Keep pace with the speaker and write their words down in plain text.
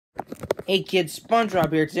Hey kids,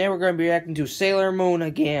 SpongeBob here. Today we're going to be reacting to Sailor Moon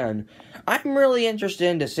again. I'm really interested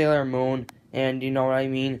into Sailor Moon, and you know what I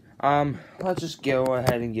mean. Let's just go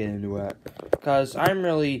ahead and get into it. Because I'm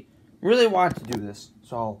really want to do this.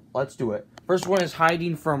 So, let's do it. First one is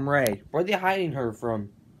hiding from Ray. Where are they hiding her from?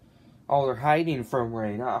 Oh, they're hiding from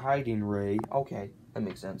Ray, not hiding Ray. Okay, that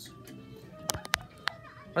makes sense.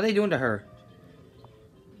 What are they doing to her?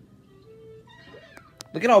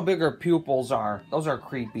 Look at how big her pupils are. Those are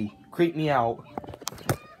creepy. Creep me out.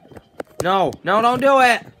 No, don't do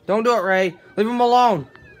it. Don't do it, Ray. Leave him alone.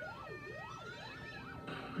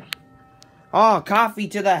 Oh, coffee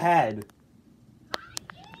to the head.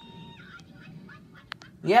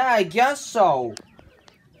 Yeah, I guess so.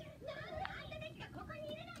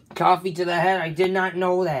 Coffee to the head. I did not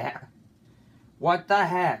know that. What the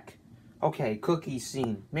heck? Okay, cookie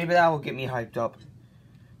scene. Maybe that will get me hyped up.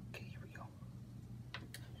 Okay, here we go.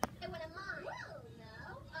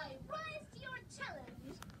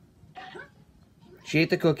 She ate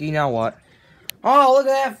the cookie, now what? Oh, look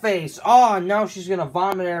at that face. Oh, now she's gonna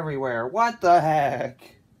vomit everywhere. What the heck?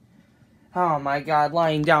 Oh my god,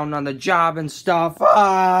 lying down on the job and stuff.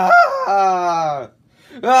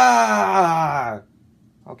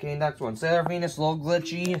 Okay, next one. Sailor Venus, a little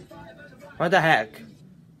glitchy. What the heck?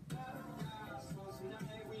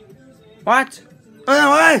 What?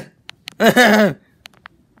 What?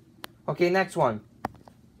 Okay, next one.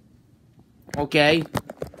 Okay.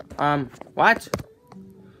 What?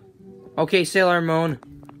 Okay, Sailor Moon.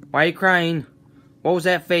 Why are you crying? What was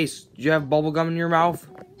that face? Did you have bubble gum in your mouth?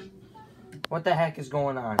 What the heck is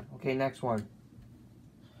going on? Okay, next one.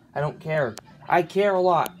 I don't care. I care a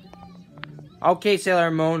lot. Okay,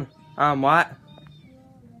 Sailor Moon. What?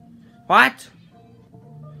 What?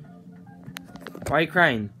 Why are you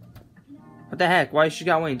crying? What the heck? Why she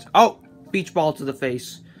got wings? Oh! Beach ball to the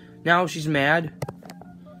face. Now she's mad.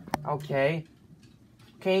 Okay.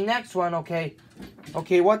 Okay, next one, okay.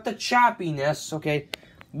 Okay, what the choppiness, okay.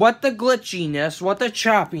 What the glitchiness, what the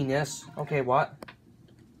choppiness. Okay, what?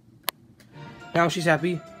 Now she's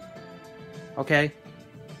happy. Okay.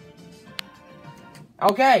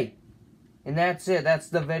 Okay. And that's it. That's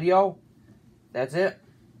the video. That's it.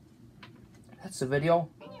 That's the video.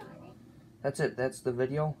 That's it. That's the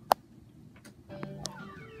video.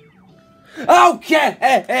 Okay.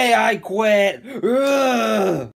 Hey, I quit. Ugh.